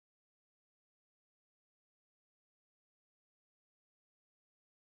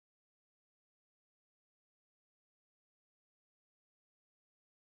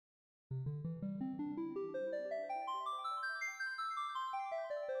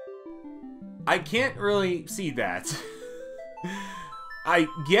I can't really see that. I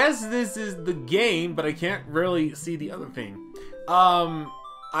guess this is the game, but I can't really see the other thing.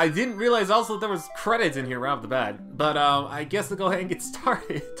 I didn't realize also there was credits in here right off the bat, but I guess we'll go ahead and get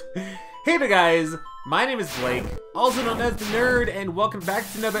started. Hey there guys, my name is Blake, also known as The Nerd, and welcome back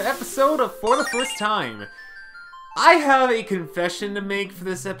to another episode of For the First Time. I have a confession to make for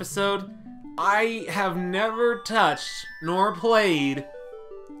this episode. I have never touched nor played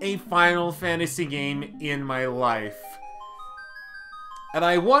a Final Fantasy game in my life. And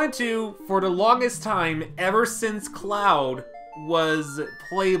I wanted to for the longest time ever since Cloud was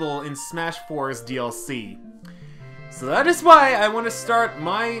playable in Smash 4's DLC. So that is why I want to start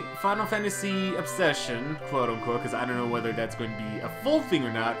my Final Fantasy obsession, quote unquote, because I don't know whether that's going to be a full thing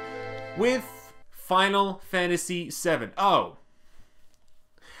or not, with Final Fantasy VII. Oh,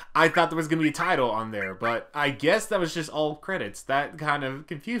 I thought there was going to be a title on there, but I guess that was just all credits. That kind of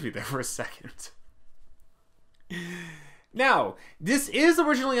confused me there for a second. Now, this is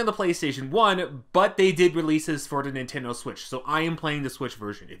originally on the PlayStation 1, but they did release this for the Nintendo Switch, so I am playing the Switch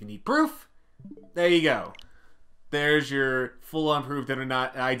version. If you need proof, there you go. There's your full-on proof that or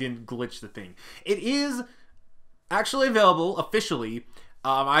not I didn't glitch the thing. It is actually available officially.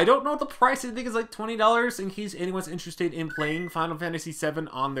 I don't know the price. I think it's like $20 in case anyone's interested in playing Final Fantasy VII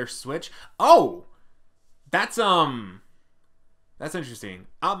on their Switch. Oh, that's interesting.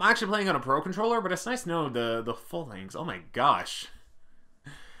 I'm actually playing on a Pro controller, but it's nice to know the full things. Oh my gosh.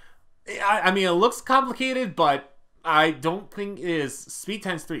 I mean, it looks complicated, but I don't think it is. Speed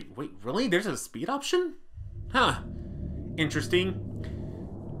times 3. Wait, really? There's a speed option? Huh.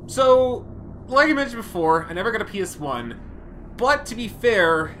 Interesting. So, like I mentioned before, I never got a PS1. But to be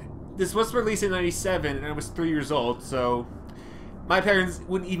fair, this was released in '97 and I was 3 years old, so my parents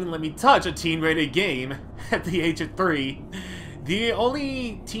wouldn't even let me touch a teen-rated game at the age of 3. The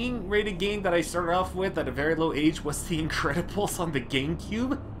only teen-rated game that I started off with at a very low age was The Incredibles on the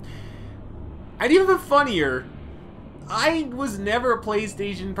GameCube. And even funnier, I was never a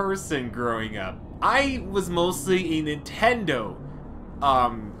PlayStation person growing up. I was mostly a Nintendo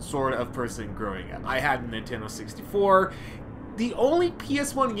sort of person growing up. I had a Nintendo 64. The only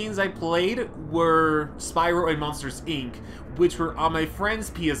PS1 games I played were Spyro and Monsters Inc., which were on my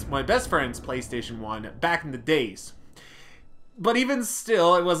best friend's PlayStation 1 back in the days. But even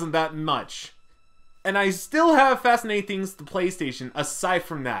still, it wasn't that much. And I still have fascinating things to PlayStation aside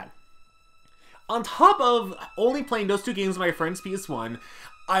from that. On top of only playing those two games on my friend's PS1,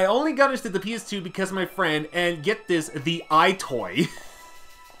 I only got into the PS2 because of my friend, and get this, the iToy.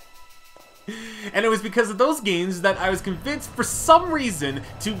 And it was because of those games that I was convinced for some reason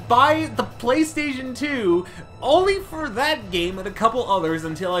to buy the PlayStation 2 only for that game and a couple others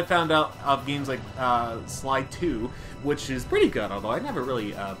until I found out of games like Sly 2, which is pretty good, although I never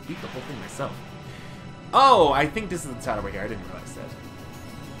really beat the whole thing myself. Oh, I think this is the title right here. I didn't realize that.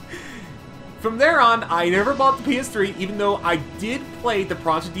 From there on, I never bought the PS3, even though I did play the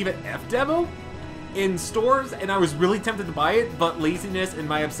Project Diva F demo in stores, and I was really tempted to buy it, but laziness and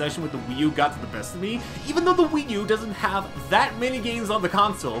my obsession with the Wii U got to the best of me. Even though the Wii U doesn't have that many games on the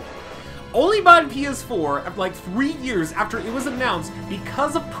console, only bought a PS4 after like 3 years after it was announced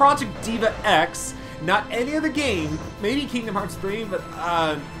because of Project Diva X. Not any of the game, maybe Kingdom Hearts 3, but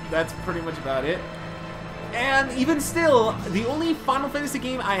that's pretty much about it. And even still, the only Final Fantasy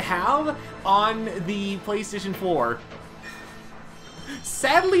game I have on the PlayStation 4,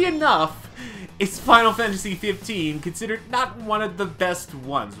 sadly enough, it's Final Fantasy XV, considered not one of the best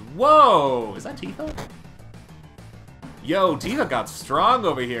ones. Whoa! Is that Tifa? Yo, Tifa got strong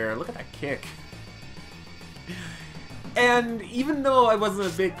over here. Look at that kick. And even though I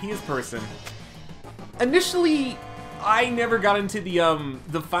wasn't a big PS person, initially, I never got into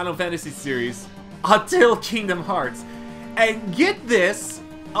the Final Fantasy series until Kingdom Hearts. And get this...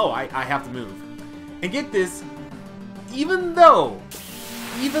 Oh, I have to move. And get this, even though...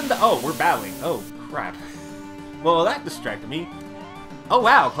 Oh, we're battling. Oh, crap. Well, that distracted me. Oh,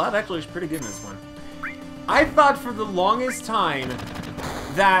 wow. Cloud actually is pretty good in this one. I thought for the longest time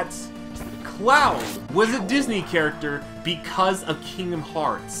that Cloud was a Disney character because of Kingdom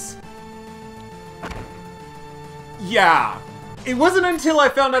Hearts. Yeah. It wasn't until I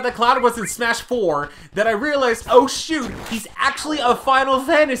found out that Cloud was in Smash 4 that I realized, oh shoot, he's actually a Final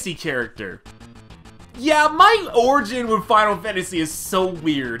Fantasy character. Yeah, my origin with Final Fantasy is so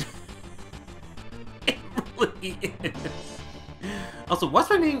weird. It really is. Also, what's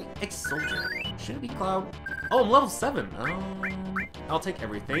my name? Ex-Soldier. Should it be Cloud? Oh, I'm level 7. I'll take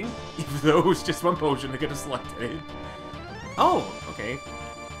everything. Even though it was just one potion, I could have selected it. Oh, okay.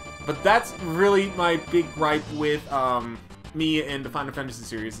 But that's really my big gripe with me and the Final Fantasy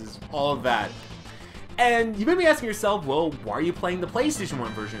series is all of that. And you may be asking yourself, well, why are you playing the PlayStation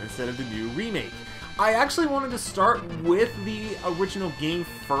 1 version instead of the new remake? I actually wanted to start with the original game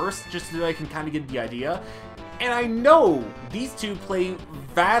first, just so that I can kind of get the idea. And I know these two play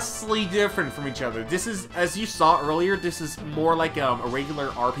vastly different from each other. This is, as you saw earlier, this is more like a regular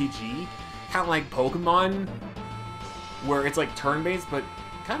RPG, kind of like Pokemon, where it's like turn-based, but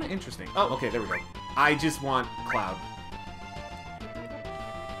kind of interesting. Oh, okay, there we go. I just want Cloud.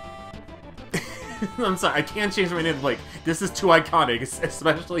 I'm sorry, I can't change my name. Like, this is too iconic,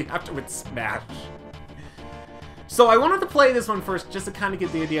 especially after with Smash. So I wanted to play this one first, just to kind of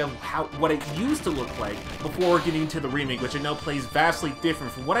get the idea of what it used to look like before getting to the remake, which I know plays vastly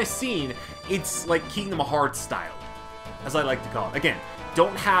different. From what I've seen, it's like Kingdom Hearts style, as I like to call it. Again,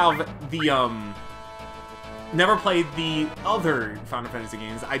 don't have the, never played the other Final Fantasy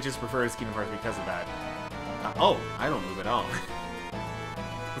games. I just prefer Kingdom Hearts because of that. Oh, I don't move at all.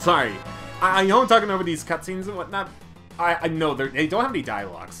 Sorry. I know I'm talking over these cutscenes and whatnot. I know they don't have any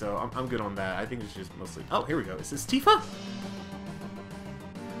dialogue, so I'm good on that. I think it's just mostly... Oh, here we go. Is this Tifa?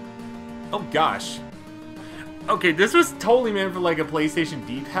 Oh, gosh. Okay, this was totally meant for, like, a PlayStation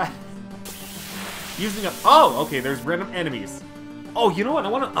D-pad. Using a... Oh, okay, there's random enemies. Oh, you know what? I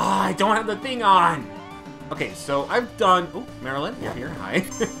want to... Oh, I don't have the thing on. Okay, so I've done... Oh, Marilyn, you're here. Hi.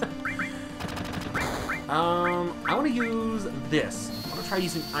 I want to use this. I'm going to try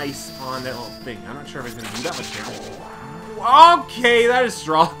using ice on that little thing. I'm not sure if it's going to do that much damage. Okay, that is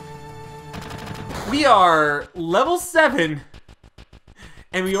strong. We are level 7.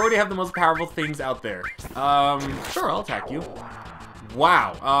 And we already have the most powerful things out there. Sure, I'll attack you.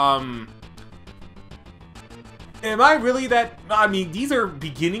 Wow, am I really that... I mean, these are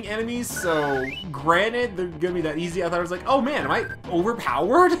beginning enemies, so granted, they're gonna be that easy. I thought I was like, oh man, am I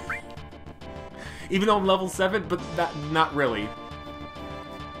overpowered? Even though I'm level 7, but not really.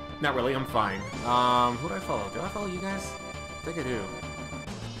 Not really, I'm fine. Who do I follow? Do I follow you guys? I think I do.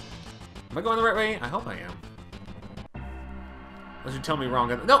 Am I going the right way? I hope I am. Unless you tell me wrong.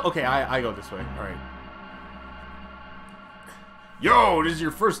 No, okay, I go this way. Alright. Yo, this is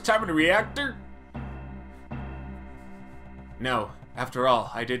your first time in a reactor? No. After all,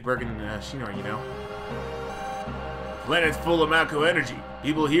 I did work in Shinnor, you know. Planet's full of Mako energy.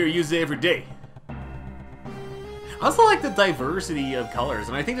 People here use it every day. I also like the diversity of colors,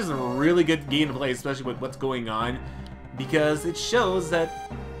 and I think this is a really good game to play, especially with what's going on, because it shows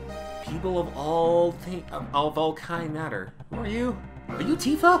that people of all kind matter. Who are you? Are you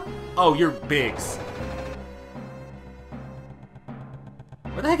Tifa? Oh, you're Biggs.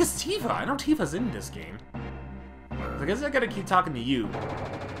 Where the heck is Tifa? I know Tifa's in this game. I guess I gotta keep talking to you.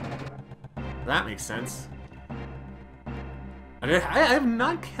 That makes sense. I have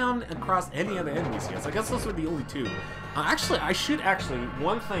not come across any other enemies yet, so I guess those are the only two. Actually,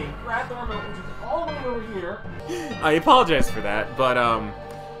 one thing, grab the remote, which is all the way over here. I apologize for that, but,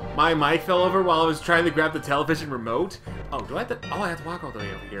 my mic fell over while I was trying to grab the television remote. Oh, do I have to... Oh, I have to walk all the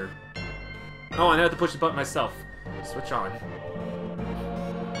way over here. Oh, and I have to push the button myself. Switch on.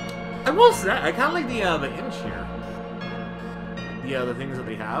 I will say, I kind of like the image here. The things that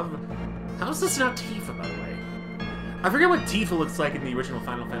they have. How is this not Tifa, by the way? I forget what Tifa looks like in the original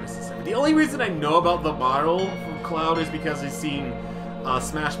Final Fantasy VII. The only reason I know about the model from Cloud is because I've seen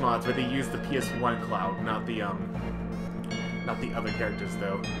Smash mods where they use the PS1 Cloud, not the other characters,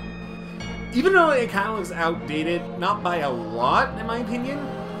 though. Even though it kind of looks outdated, not by a lot, in my opinion,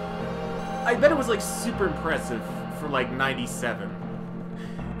 I bet it was, like, super impressive for, like, 97.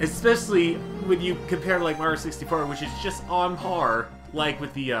 Especially when you compare to, like, Mario 64, which is just on par, like,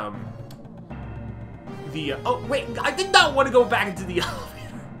 with the, oh, wait, I did not want to go back into the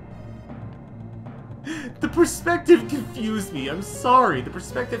elevator. The perspective confused me. I'm sorry. The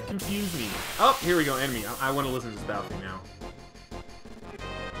perspective confused me. Oh, here we go, enemy. I want to listen to this battle thing now.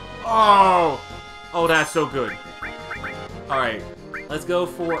 Oh! Oh, that's so good. Alright, let's go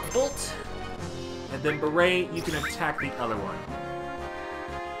for ult. And then Beret, you can attack the other one.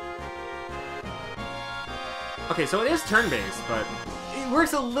 Okay, so it is turn-based, but it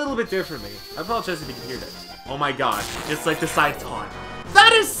works a little bit differently. I apologize if you can hear that. Oh my god, it's like the side taunt.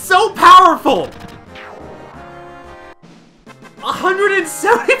 That is so powerful!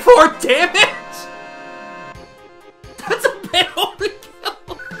 174 damage? That's a bit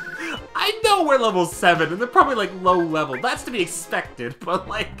overkill. I know we're level 7, and they're probably like low level. That's to be expected, but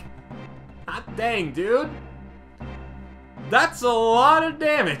like, hot dang, dude. That's a lot of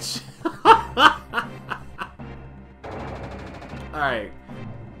damage. Alright.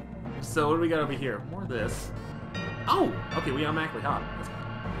 So what do we got over here? More of this. Oh! Okay, we automatically hop. That's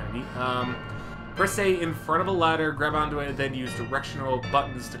kind of neat. Press A in front of a ladder, grab onto it, and then use directional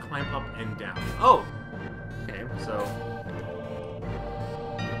buttons to climb up and down. Oh! Okay, so...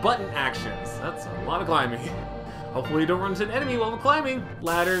 button actions. That's a lot of climbing. Hopefully you don't run into an enemy while we're climbing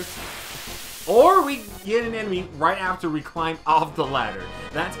ladders. Or we get an enemy right after we climb off the ladder.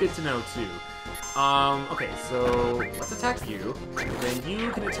 That's good to know, too. Okay, so let's attack you. Then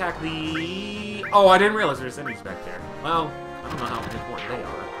you can attack the... Oh, I didn't realize there's enemies back there. Well, I don't know how important they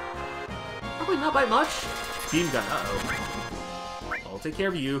are. Probably not by much. Beam gun, uh-oh. I'll take care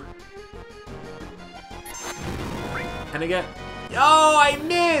of you. Can I get... Oh, I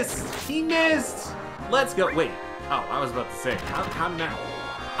missed! He missed! Let's go. Wait. Oh, I was about to say, how now?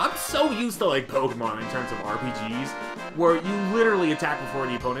 I'm so used to, like, Pokemon in terms of RPGs, where you literally attack before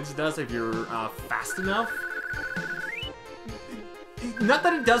the opponent does if you're fast enough. Not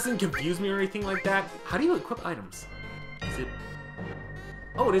that it doesn't confuse me or anything like that. How do you equip items? Is it...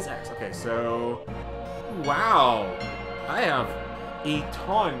 Oh, it is X. Okay, so... Wow. I have a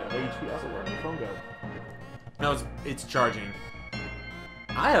ton of HP. Also, where did my phone go? No, it's charging.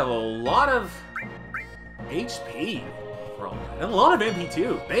 I have a lot of HP. And a lot of MP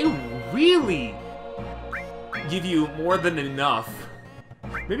too. They really give you more than enough.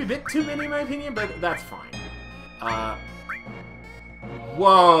 Maybe a bit too many in my opinion, but that's fine.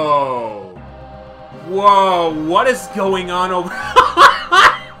 Whoa. Whoa, what is going on over...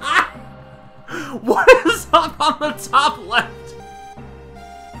 What is up on the top left?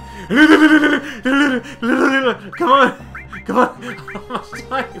 Come on. Come on. How much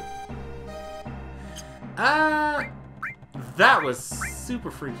time? That was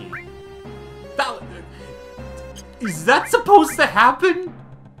super freaky. Is that supposed to happen?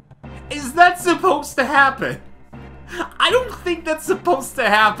 Is that supposed to happen? I don't think that's supposed to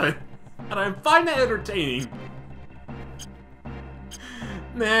happen. And I find that entertaining.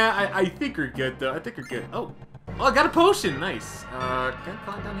 Nah, I think we're good though. I think we're good. Oh, I got a potion. Nice. Can I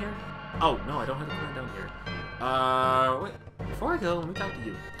climb down here? Oh, no, I don't have to climb down here. Wait, before I go, let me talk to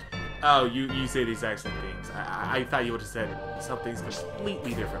you. Oh, you say the exact same things. I thought you would have said some things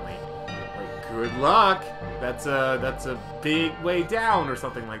completely differently. Like, good luck. That's a big way down or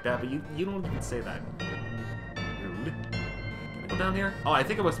something like that. But you don't even say that. Rude. Can I go down here? Oh, I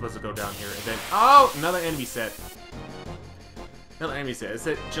think I was supposed to go down here and then. Oh, another enemy set. Another enemy set. Is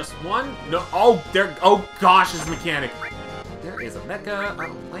it just one? No. Oh, there. Oh gosh, this mechanic. There is a mecha. I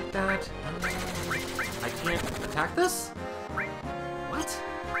don't like that. I can't attack this. What?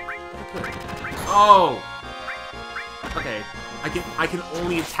 Oh. Okay. I can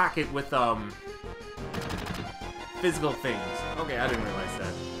only attack it with physical things. Okay, I didn't realize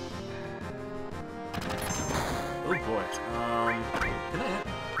that. Oh boy. Can I hit?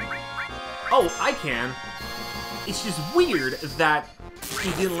 Oh, I can. It's just weird that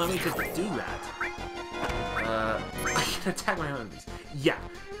he didn't let me just do that. I can attack my enemies. Yeah.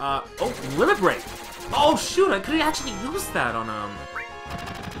 Oh, limit break. Oh shoot, I could actually use that on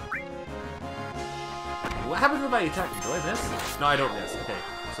What happens if I attack him? Do I miss? No, I don't miss. Okay,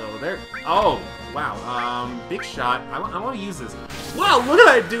 so there. Oh, wow. Big shot. I want to use this. Wow, look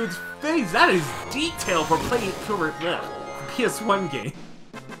at that dude's face. That is detail for playing for PS1 game.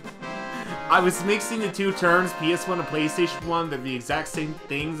 I was mixing the two terms, PS1 and PlayStation 1. They're the exact same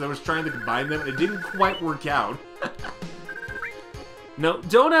things. I was trying to combine them. It didn't quite work out. No,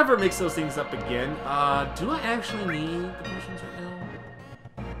 don't ever mix those things up again. Do I actually need the potions right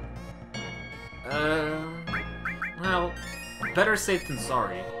now? Well, better safe than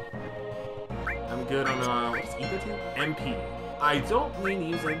sorry. I'm good on, what's Ether 2? MP. I don't need to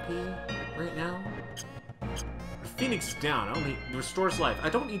use MP right now. Phoenix down, I only restores life. I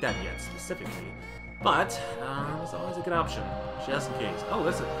don't need that yet, specifically. But, it's always a good option, just in case. Oh,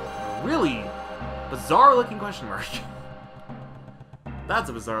 that's a really bizarre-looking question mark. That's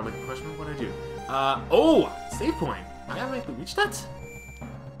a bizarre-looking question mark. What do I do? Oh! Save point! I haven't actually reached that?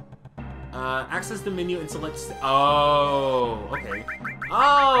 Access the menu and select... Oh, okay.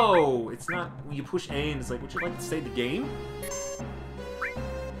 Oh! It's not... You push A and it's like, would you like to save the game?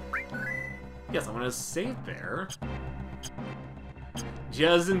 Yes, I'm gonna save there.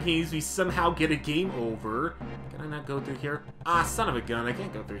 Just in case we somehow get a game over. Can I not go through here? Ah, son of a gun, I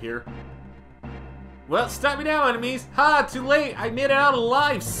can't go through here. Well, stop me now, enemies! Ha! Too late! I made it out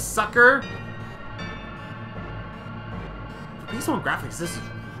alive, sucker! For PS1 graphics, this is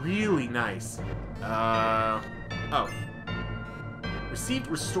really nice. Oh. Received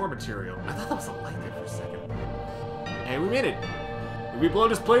restore material. I thought that was a light there for a second. And we made it. If we blow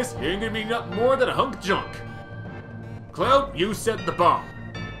this place, it ain't gonna be nothing more than a hunk of junk. Cloud, you set the bomb.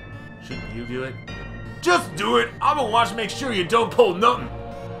 Shouldn't you do it? Just do it! I'm gonna watch to make sure you don't pull nothing.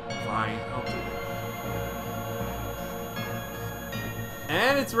 Fine, I'll do it.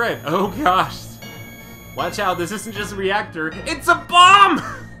 And it's red. Oh gosh. Watch out, this isn't just a reactor. It's a bomb!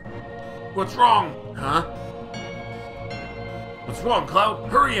 What's wrong? Huh? What's wrong, Cloud?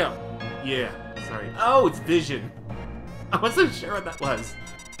 Hurry up! Yeah, sorry. Oh, it's vision. I wasn't sure what that was.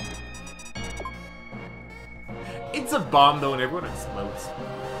 It's a bomb though and everyone explodes.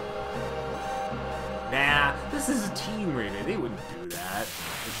 Nah, this is a team rated. They wouldn't do that.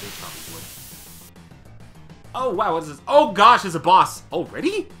 They probably would. Oh wow, what's this? Oh gosh, there's a boss.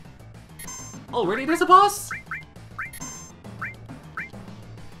 Already? Already there's a boss?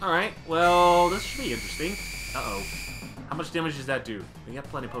 Alright, well, this should be interesting. Uh-oh. How much damage does that do? We got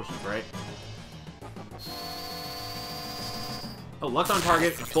plenty of potions, right? Oh, luck's on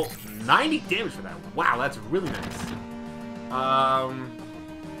target. Bolt 90 damage for that. Wow, that's really nice.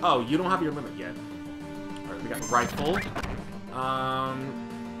 Oh, you don't have your limit yet. Alright, we got rifle.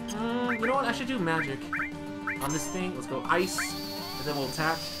 You know what? I should do magic on this thing. Let's go ice, and then we'll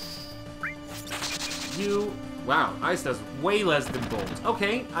attack. You... Wow, ice does way less than bolt.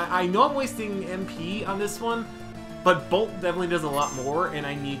 Okay, I know I'm wasting MP on this one, but bolt definitely does a lot more, and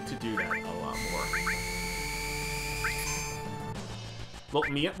I need to do that a lot more. Bolt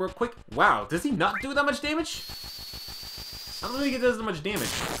me up real quick. Wow, does he not do that much damage? I don't think it does that much damage.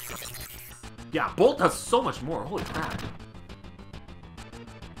 Yeah, bolt does so much more. Holy crap.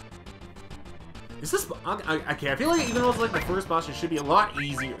 Is this... Okay, I feel like even though it's like the first boss, it should be a lot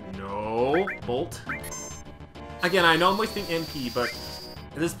easier. No, bolt. Again, I know I'm wasting MP, but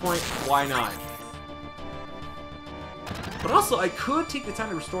at this point, why not? But also, I could take the time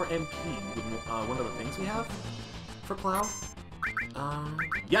to restore MP with one of the things we have for Cloud.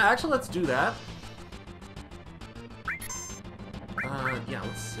 Yeah, actually, let's do that. Yeah,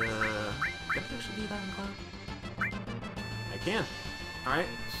 let's, can I actually do that in Cloud? I can. Alright.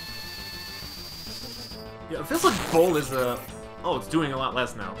 Yeah, it feels like Bolt is, oh, it's doing a lot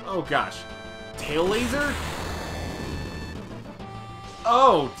less now. Oh, gosh. Tail laser?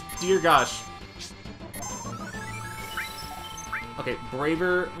 Oh, dear gosh. Okay,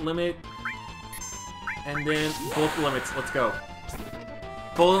 Braver limit. And then both limits. Let's go.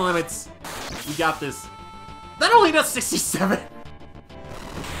 Both limits. We got this. That only does 67.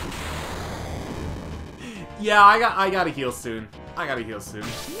 Yeah, I gotta heal soon. I gotta heal soon.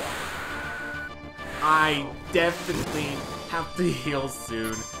 I definitely have to heal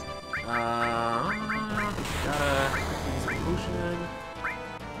soon. Gotta use a potion.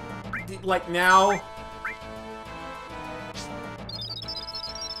 Like now.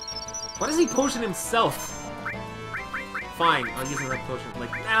 Why does he potion himself? Fine, I'll use another potion.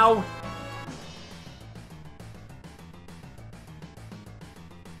 Like now.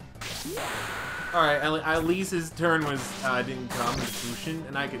 Alright, at least his turn was didn't come with a potion,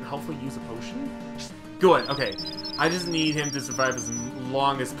 and I can hopefully use a potion. Good, okay. I just need him to survive as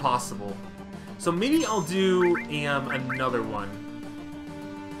long as possible. So maybe I'll do another one.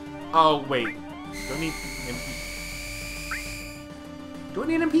 Oh, wait. Do I need MP? Do I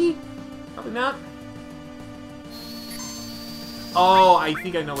need MP? Probably not. Oh, I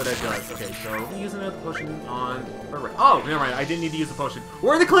think I know what that does. Okay, so use another potion on... Oh, never mind. I didn't need to use a potion.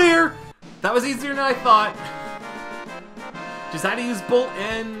 We're in the clear! That was easier than I thought. Just had to use Bolt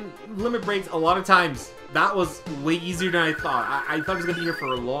and Limit Breaks a lot of times. That was way easier than I thought. I thought I was going to be here for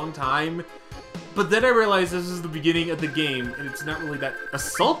a long time. But then I realized this is the beginning of the game, and it's not really that...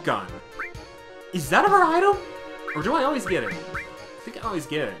 Assault Gun? Is that a rare item? Or do I always get it? I think I always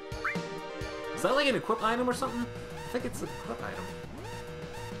get it. Is that like an equip item or something? I think it's an equip item.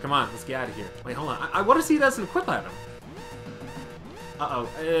 Come on, let's get out of here. Wait, hold on. I want to see that as an equip item.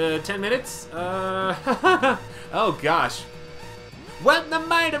 Uh-oh. 10 minutes? Oh, gosh. What in the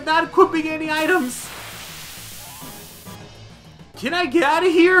mind of not equipping any items? Can I get out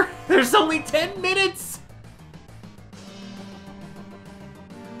of here? There's only 10 minutes!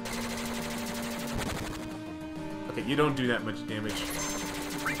 Okay, you don't do that much damage.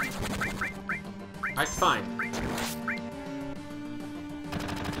 Alright, fine.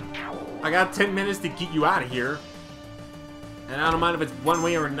 I got 10 minutes to get you out of here. And I don't mind if it's one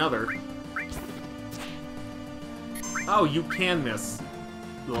way or another. Oh, you can miss.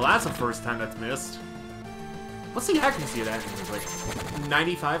 Well, that's the first time that's missed. What's the accuracy of that? Like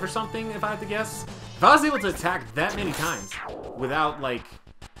 95 or something, if I had to guess? If I was able to attack that many times without, like,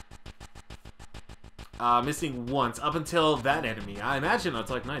 missing once up until that enemy, I imagine it's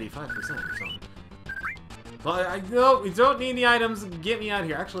like 95% or something. But no, we don't need the items. Get me out of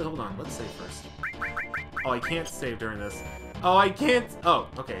here. Actually, hold on. Let's save first. Oh, I can't save during this. Oh, I can't. Oh,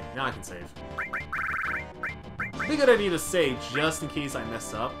 okay. Now I can save. I think I need to save just in case I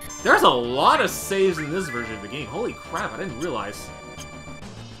mess up. There's a lot of saves in this version of the game. Holy crap, I didn't realize.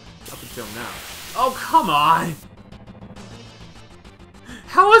 up until now. Oh, come on!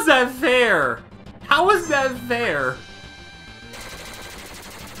 How is that fair? How is that fair?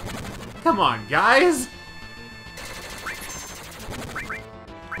 Come on, guys!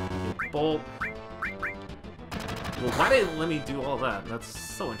 Bolt. Well, why did it let me do all that? That's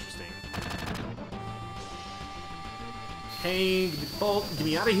so interesting. Hey, give me the bolt. Get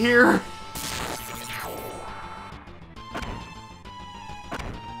me out of here!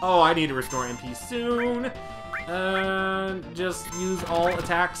 Oh, I need to restore MP soon. Just use all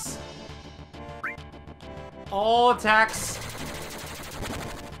attacks. All attacks.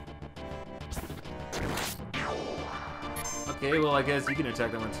 Okay, well, I guess you can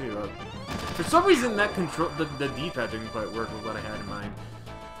attack that one too. For some reason, that control, the D-pad didn't quite work with what I had in mind.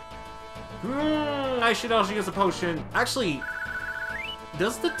 I should also use a potion. Actually,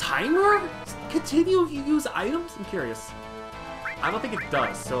 does the timer continue if you use items? I'm curious. I don't think it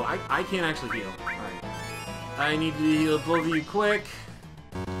does, so I can't actually heal. Alright. I need to heal both of you quick.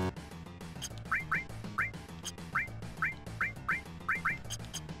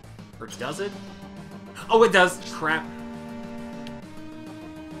 Or does it? Oh, it does! Crap.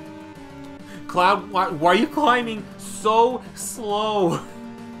 Cloud, why are you climbing so slow?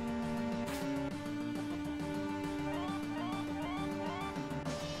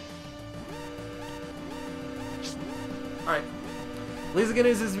 Alright. At least the good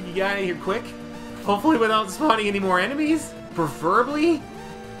news is we can get out of here quick. Hopefully without spawning any more enemies. Preferably.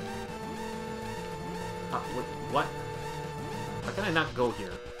 What? How can I not go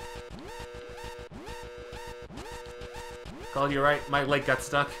here? Call, you're right. My leg got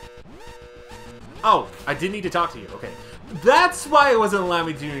stuck. Oh, I did need to talk to you. Okay. That's why it wasn't allowing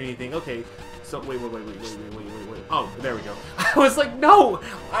me to do anything. Okay. So, wait. Oh, there we go. I was like, no!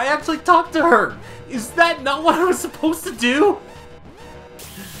 I actually talked to her! Is that not what I was supposed to do?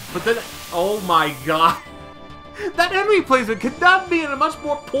 But then, oh my god. That enemy placement could not be in a much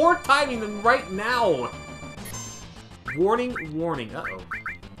more poor timing than right now. Warning, warning. Uh-oh.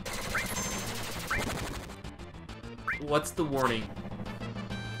 What's the warning?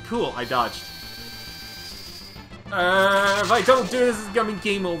 Cool, I dodged. If I don't do this, it's gonna be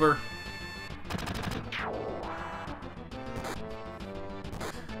game over.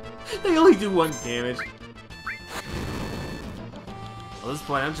 They only do 1 damage. At this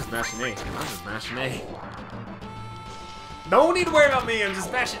point, I'm just mashing A. I'm just mashing A. No need to worry about me, I'm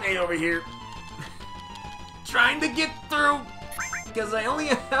just mashing A over here. Trying to get through, because I only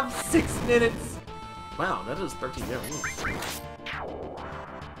have 6 minutes. Wow, that is 13 damage.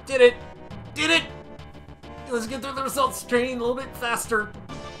 Did it! Did it! Let's get through the results training a little bit faster.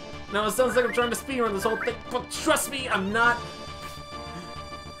 Now it sounds like I'm trying to speedrun this whole thing, but trust me, I'm not.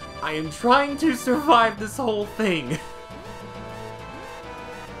 I am trying to survive this whole thing.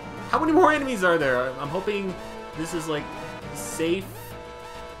 How many more enemies are there? I'm hoping this is like safe.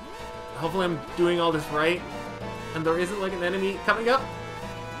 Hopefully I'm doing all this right. And there isn't like an enemy coming up.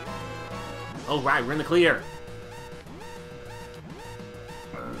 Oh right, we're in the clear.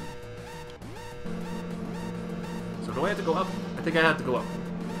 So do I have to go up? I think I have to go up.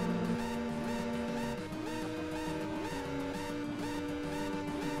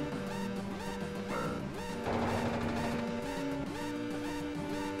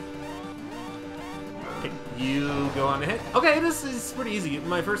 Okay, you go on ahead. Okay, this is pretty easy.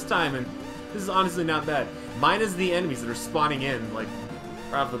 My first time, and this is honestly not bad. Minus the enemies that are spawning in, like,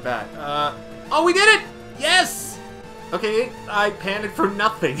 right off the bat. Oh, we did it! Yes! Okay, I panicked for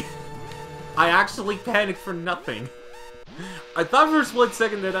nothing. I actually panicked for nothing. I thought for a split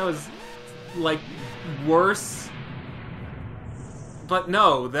second that I was, like, worse. But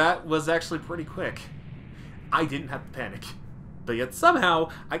no, that was actually pretty quick. I didn't have to panic. But yet somehow,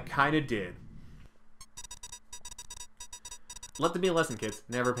 I kinda did. Let them be a lesson, kids.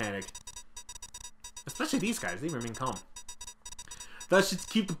 Never panic. Especially these guys, they remain calm. That should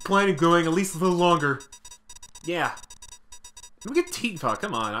keep the planet going at least a little longer. Yeah. Let me get Tifa,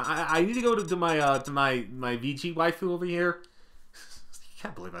 come on. I need to go to my VG waifu over here. I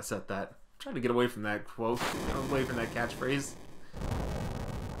can't believe I said that. I'm trying to get away from that quote. Away from that catchphrase.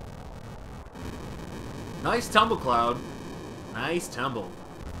 Nice tumble, Cloud. Nice tumble.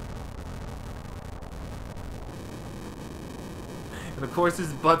 And of course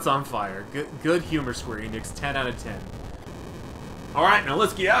his butt's on fire. Good humor, Square Enix. 10 out of 10. Alright, now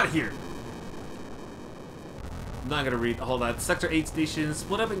let's get out of here. I'm not gonna read all that. Sector 8 station,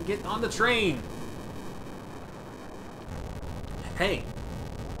 split up and get on the train. Hey.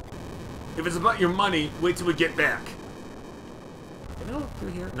 If it's about your money, wait till we get back. Can I go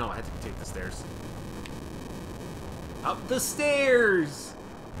through here? No, I have to take the stairs. Up the stairs!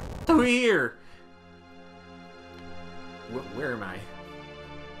 Through here! Where am I?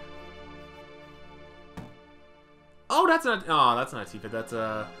 Oh, that's not Tifa. That's,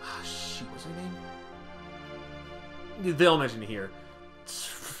 oh, shoot, what's her name? They'll mention it here.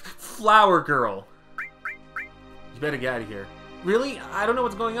 Flower Girl. You better get out of here. Really? I don't know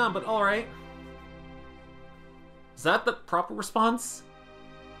what's going on, but alright. Is that the proper response?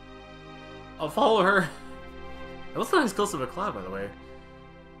 I'll follow her. That was a nice close of a cloud, by the way.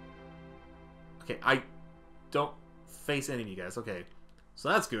 Okay, I don't face any of you guys. Okay, so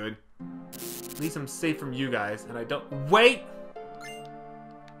that's good. At least I'm safe from you guys, and I don't... Wait!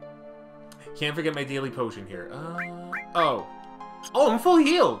 Can't forget my daily potion here. Oh. Oh, I'm fully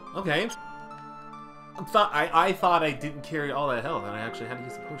healed! Okay. I thought I didn't carry all that health, and I actually had to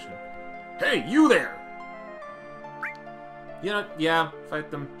use the potion. Hey, you there! You know, yeah,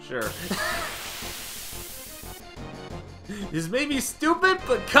 fight them, sure. This may be stupid,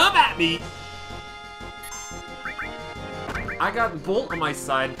 but come at me! I got Bolt on my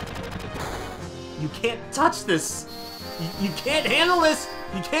side. You can't touch this! You can't handle this!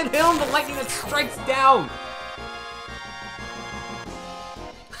 You can't handle the lightning that strikes down!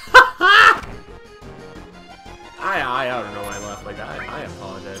 I don't know why I left like that. I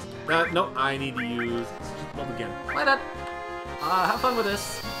apologize. No, I need to use... Bolt again. Why not? Have fun with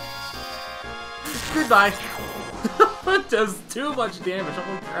this. Goodbye. That does too much damage.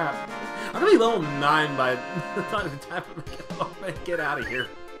 Holy crap. I'm gonna be level 9 by the time I get out of here.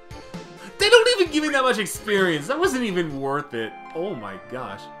 They don't even give me that much experience. That wasn't even worth it. Oh my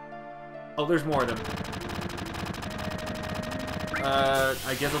gosh. Oh, there's more of them.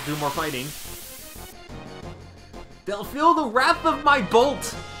 I guess I'll do more fighting. They'll feel the wrath of my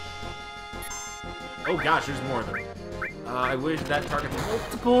bolt! Oh gosh, there's more of them. I wish that target's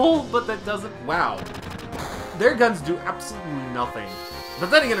multiple, but that doesn't... Wow. Their guns do absolutely nothing.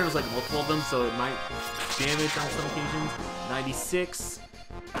 But then again, there's like multiple of them, so it might damage on some occasions. 96.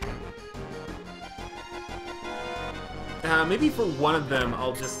 Maybe for one of them,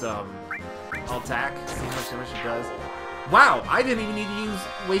 I'll just, I'll attack, see how much damage it does. Wow, I didn't even need to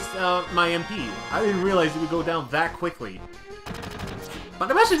waste my MP. I didn't realize it would go down that quickly. But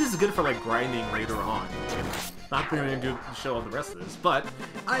I imagine this is good for like grinding later on. Not going to show all the rest of this, but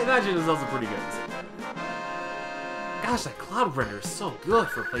I imagine it's also pretty good. Gosh, that cloud render is so good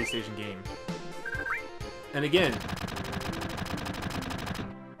for a PlayStation game. And again,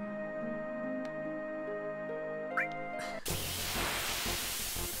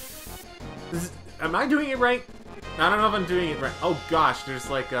 am I doing it right? I don't know if I'm doing it right. Oh gosh, there's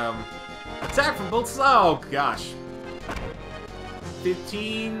like attack from both sides. Oh gosh.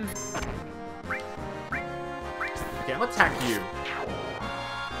 15. Okay, I'm gonna attack you.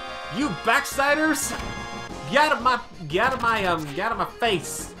 You backsiders! Get out of my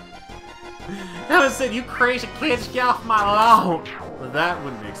face! I said, you crazy kids, get off my lawn! Well, that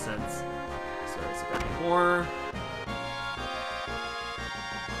wouldn't make sense. Sorry, so I got more.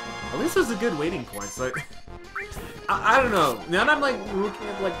 At least there's a good waiting points. Like, I don't know. Now that I'm like looking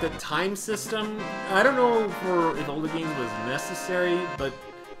at like the time system, I don't know if older games was necessary, but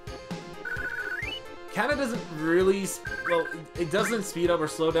kind of doesn't really. Well, it doesn't speed up or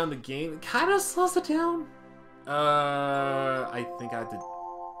slow down the game. It kind of slows it down. I think I had to.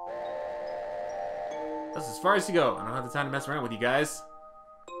 That's as far as you go. I don't have the time to mess around with you guys.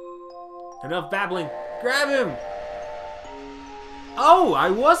 Enough babbling. Grab him! Oh, I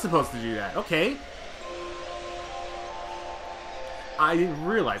was supposed to do that. Okay. I didn't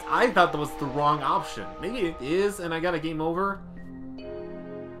realize. I thought that was the wrong option. Maybe it is, and I got a game over.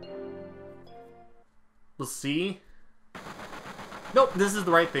 We'll see. Nope, this is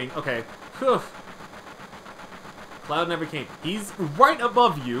the right thing. Okay. Whew. Cloud never came. He's right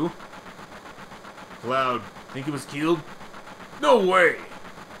above you. Cloud, think he was killed? No way!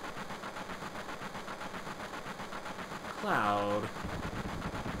 Cloud.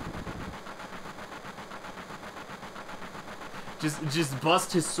 Just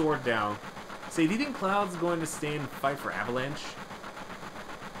bust his sword down. Say, do you think Cloud's going to stay and fight for Avalanche?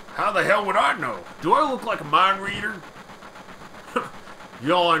 How the hell would I know? Do I look like a mind reader?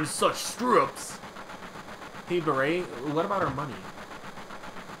 Y'all in such screw-ups. Hey, Beret, what about our money?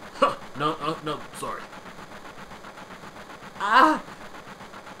 Huh, no, sorry. Ah!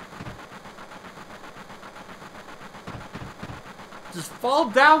 Just fall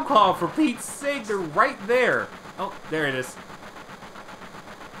down, Claw, for Pete's sake, they're right there. Oh, there it is.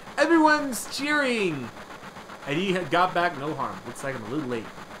 Everyone's cheering! And he had got back no harm. Looks like I'm a little late.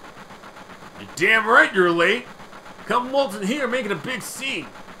 You're damn right you're late! Come waltzing here making a big scene!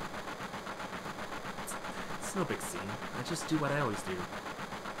 It's no big scene. I just do what I always do.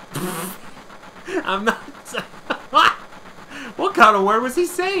 I'm not... What kind of word was he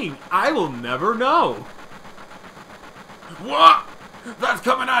saying? I will never know. What? That's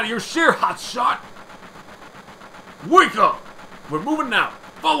coming out of your sheer hot shot. Wake up! We're moving now.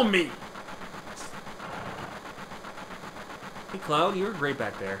 Follow me. Hey, Cloud, you were great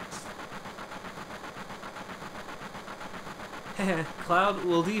back there. Cloud,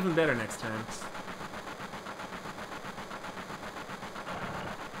 we'll do even better next time.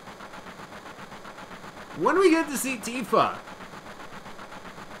 When do we get to see Tifa?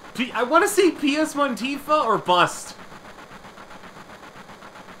 I want to see PS1 Tifa or bust.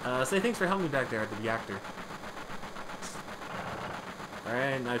 Say thanks for helping me back there at the reactor.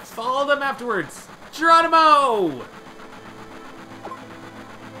 Alright, and I followed them afterwards. Geronimo!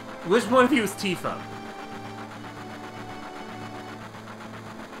 Which one of you is Tifa?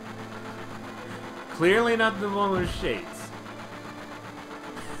 Clearly not the one with shades.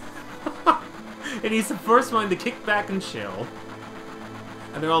 And he's the first one to kick back and chill.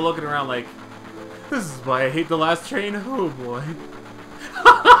 And they're all looking around like, this is why I hate the last train. Oh boy.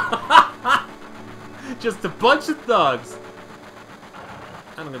 Just a bunch of thugs.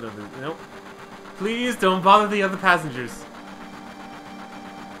 I'm gonna do. Nope. Please don't bother the other passengers.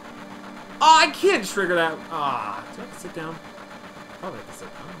 Oh, I can't trigger that. Ah, do I have to sit down? Probably have to sit.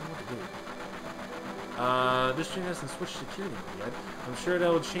 I don't know what to do. This train hasn't switched security mode yet. I'm sure that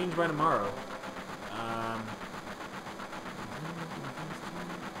will change by tomorrow.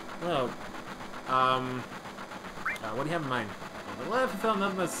 Hello. What do you have in mind? On the left, I found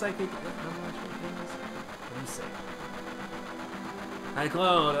nothing but psychic. What do you say? Hi,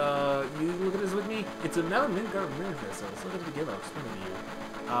 Cloud. You look at this with me? It's a now mid-guard manifest, so let's look at it together. I'll explain it to you.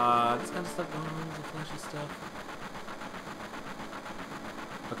 This kind of stuff, the flashy stuff.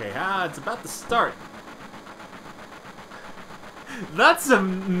 Okay, it's about to start. That's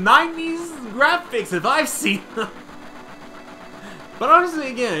some 90s graphics if I've seen them. But honestly,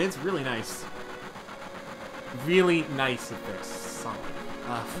 again, it's really nice. Really nice effects. Solid.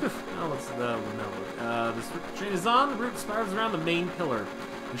 Now what's the node? This train is on. The route spirals around the main pillar.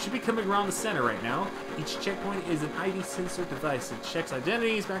 We should be coming around the center right now. Each checkpoint is an ID sensor device. It checks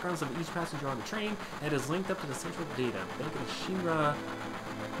identities, backgrounds of each passenger on the train, and is linked up to the central data. Bank of the Shinra...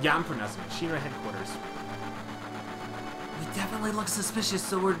 Yeah, I'm pronouncing it. Shinra headquarters. We definitely look suspicious,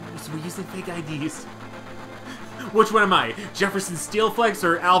 so we're using fake IDs. Which one am I? Jefferson Steelflex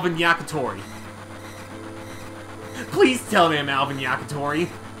or Alvin Yakitori? Please tell me I'm Alvin Yakitori.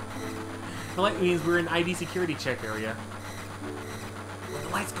 The light means we're in ID security check area. When the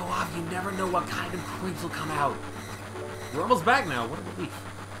lights go off, you never know what kind of creeps will come out. We're almost back now. What a relief.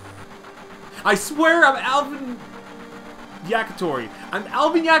 I swear I'm Alvin Yakitori. I'm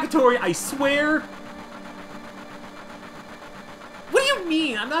Alvin Yakitori, I swear. What do you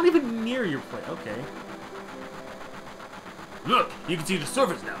mean? I'm not even near your place. Okay. Look, you can see the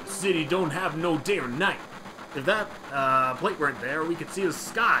surface now. The city don't have no day or night. If that plate weren't there, we could see the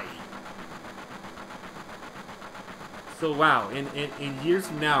sky. So wow, in years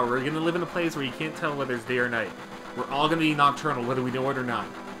from now, we're gonna live in a place where you can't tell whether it's day or night. We're all gonna be nocturnal, whether we know it or not.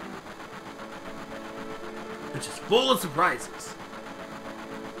 Which is full of surprises.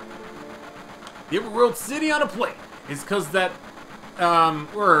 The Everworld City on a plate is cause that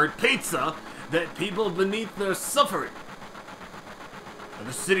word pizza that people beneath are suffering. And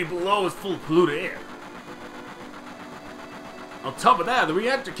the city below is full of polluted air. On top of that, the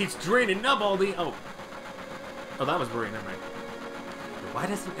reactor keeps draining up all the... Oh, that was Marie, never mind. But why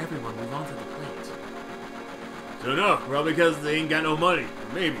doesn't everyone move on to the plate? Don't know. Probably because they ain't got no money.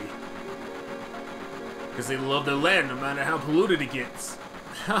 Or maybe. Because they love their land no matter how polluted it gets.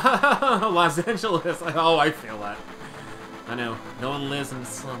 Los Angeles. Oh, I feel that. I know. No one lives in the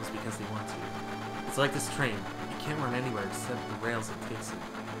slums because they want to. It's like this train. You can't run anywhere except the rails that takes it.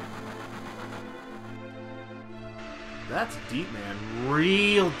 That's deep, man.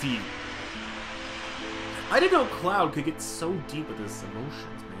 Real deep. I didn't know Cloud could get so deep with his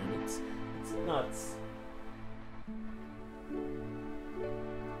emotions, man. It's nuts.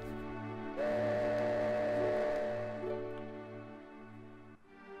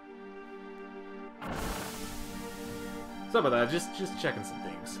 Sorry about that. Just checking some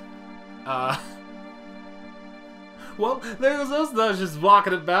things. Well, there was us that was just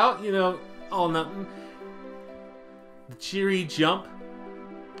walking about, you know, all nothing. The cheery jump.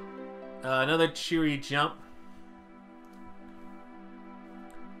 Another cheery jump.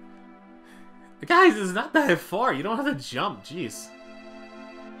 Guys, it's not that far. You don't have to jump. Jeez.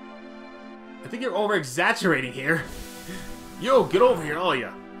 I think you're over-exaggerating here. Yo, get over here, all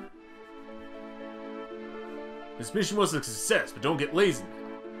ya. This mission was a success, but don't get lazy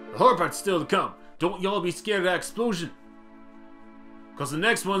now. The hard part's still to come. Don't y'all be scared of that explosion. Because the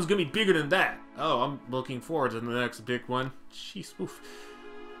next one's gonna be bigger than that. Oh, I'm looking forward to the next big one. Jeez, oof.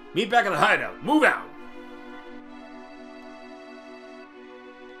 Meet back at the hideout. Move out!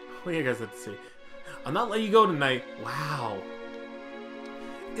 What do you guys have to say? I'll not let you go tonight. Wow.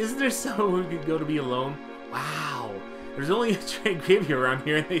 Isn't there someone who could go to be alone? Wow. There's only a trained graveyard around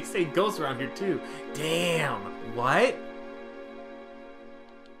here, and they say ghosts around here too. Damn. What?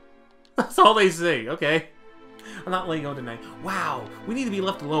 That's all they say. Okay. I'm not letting go tonight. Wow. We need to be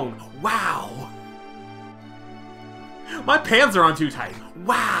left alone. Wow. My pants are on too tight.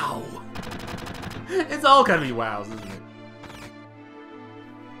 Wow. It's all gonna be wows, isn't it?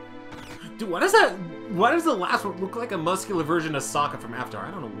 Dude, why does that? Why does the last one look like a muscular version of Sokka from Avatar?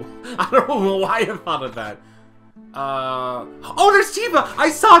 I don't know. I don't know why I thought of that. Oh, there's Tifa! I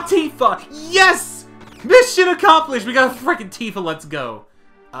saw Tifa! Yes! Mission accomplished! We got a freaking Tifa, let's go.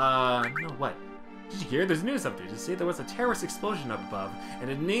 No, what? Did you hear? There's news update. Just say there was a terrorist explosion up above, and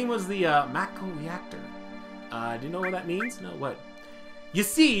the name was the, Mako reactor. Do you know what that means? No, what? You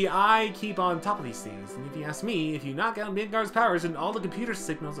see, I keep on top of these things, and if you ask me, if you knock out Midgard's powers, then all the computer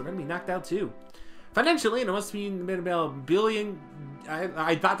signals are gonna be knocked out too. Financially, it must be about a billion...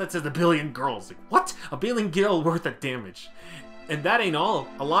 I thought that said a billion girls. Like, what? A billion gil worth of damage. And that ain't all.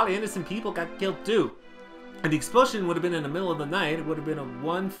 A lot of innocent people got killed too. And the explosion would have been in the middle of the night. It would have been a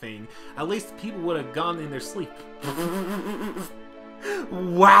one thing. At least people would have gone in their sleep.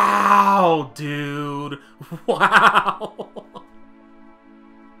 Wow, dude. Wow.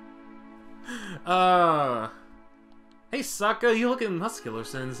 Hey, Sokka, you looking muscular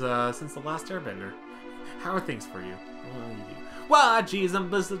since the last Airbender. How are things for you? What do you do? Well, geez, I'm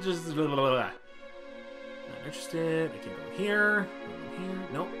just blah, blah, blah. Not interested. I can't go here. Go here.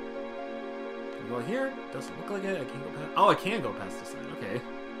 Nope. Can I go here? Doesn't look like it. I can't go past. Oh, I can go past this side. Okay.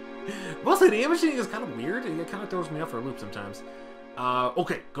 Mostly the imaging is kind of weird, and it kind of throws me off for a loop sometimes.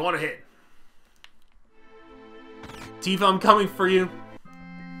 Okay, go on ahead. Tifa, I'm coming for you.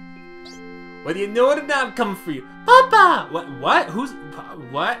 Whether you know it or not, I'm coming for you. Papa! What? Who's...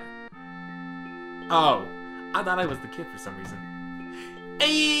 What? Oh. I thought I was the kid for some reason.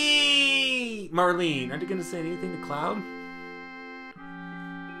 Hey! Marlene, aren't you gonna say anything to Cloud?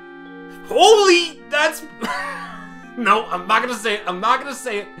 Holy... That's... No, I'm not gonna say it. I'm not gonna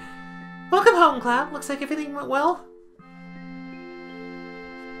say it. Welcome home, Cloud. Looks like everything went well.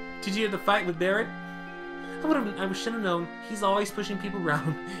 Did you hear the fight with Barrett? I should have known. He's always pushing people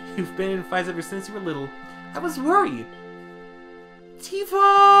around. You've been in fights ever since you were little. I was worried. Tifa!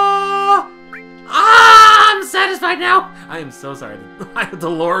 Ah! I'm satisfied now! I am so sorry. I have to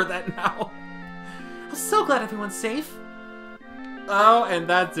lower that now. I'm so glad everyone's safe. Oh, and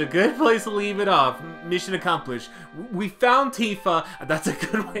that's a good place to leave it off. Mission accomplished. We found Tifa. That's a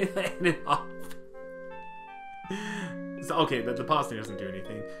good way to end it off. So, okay, the pause thing doesn't do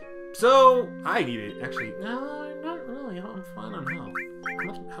anything. So, I need it. Actually, no, not really. I'm fine on health.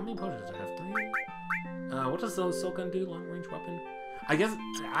 How many potions do I have? 3? What does the soul gun do? Long range weapon? I guess,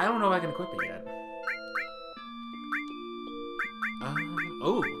 I don't know if I can equip it yet.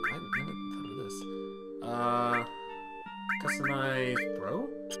 Oh, I never thought of this. Customize bro?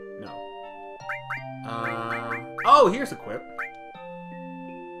 No. Oh, here's equip.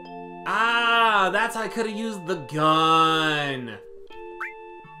 Ah, that's how I could have used the gun.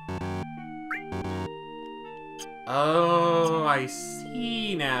 Oh, I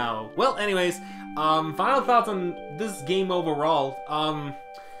see now. Well, anyways, final thoughts on this game overall.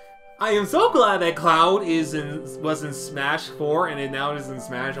 I am so glad that Cloud was in Smash 4 and it now is in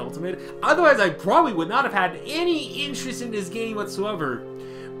Smash Ultimate. Otherwise, I probably would not have had any interest in this game whatsoever.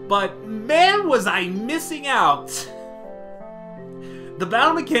 But man, was I missing out. The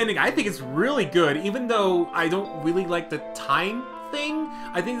battle mechanic, I think it's really good, even though I don't really like the time thing.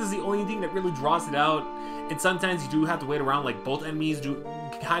 I think this is the only thing that really draws it out. And sometimes you do have to wait around, like both enemies do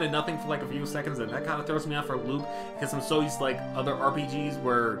kind of nothing for like a few seconds, and that kind of throws me off for a loop because I'm so used to like other RPGs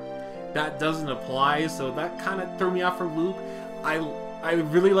where that doesn't apply, so that kind of threw me off for a loop. I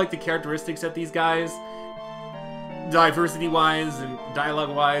really like the characteristics of these guys, diversity-wise and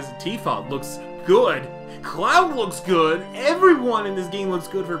dialogue-wise. Tifa looks good. Cloud looks good. Everyone in this game looks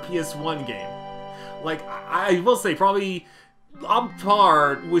good for a PS1 game. Like, I will say, probably on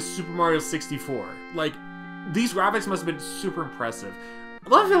par with Super Mario 64. Like, these graphics must have been super impressive.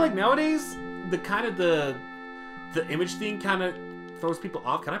 I feel like nowadays, the image thing kind of throws people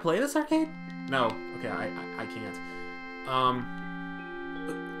off. Can I play this arcade? No. Okay, I can't.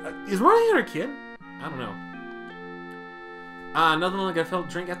 Is Marlene her kid? I don't know. Nothing like I felt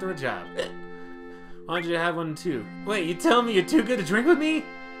drink after a job. Why don't you have one too? Wait, you tell me you're too good to drink with me?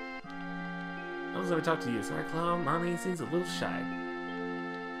 I was never talk to you. Sorry, Cloud. Marlene seems a little shy.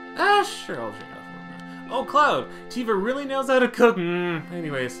 Ah, sure, I'll drink off of them. Oh, Cloud! Tifa really knows how to cook.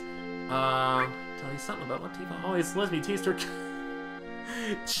 Anyways, tell you something about what Tifa always lets me taste her.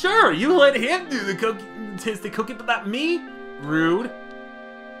 Sure, you let him do the cooking, but not me? Rude.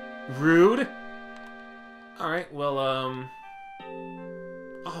 Rude. Alright, well,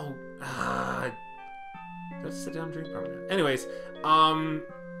 let's sit down and drink permanent. Anyways,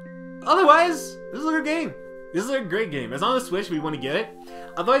 otherwise, this is a good game. This is a great game. It's on the Switch if you want to get it.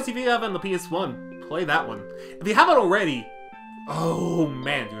 Otherwise, if you have it on the PS1, play that one. If you haven't already, oh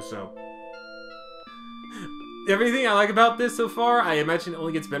man, do so. Everything I like about this so far, I imagine it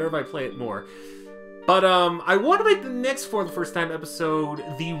only gets better if I play it more. But, I want to make the next For the First Time episode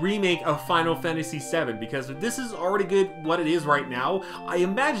the remake of Final Fantasy VII, because this is already good what it is right now. I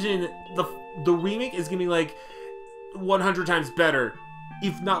imagine the remake is going to be like 100 times better,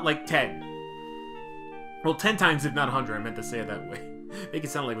 if not like 10. Well, 10 times if not 100, I meant to say it that way. Make it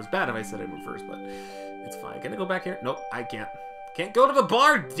sound like it was bad if I said it first, but it's fine. Can I go back here? Nope, I can't. Can't go to the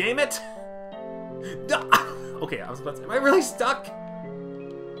bar, damn it! Okay, I was about to say, am I really stuck?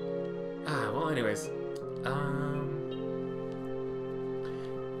 Well, anyways.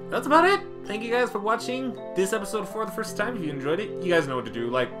 That's about it. Thank you guys for watching this episode For the First Time. If you enjoyed it, you guys know what to do.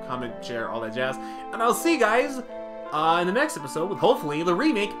 Like, comment, share, all that jazz. And I'll see you guys in the next episode with, hopefully, the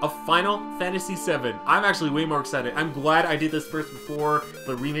remake of Final Fantasy VII. I'm actually way more excited. I'm glad I did this first before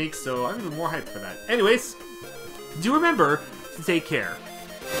the remake, so I'm even more hyped for that. Anyways, do remember to take care.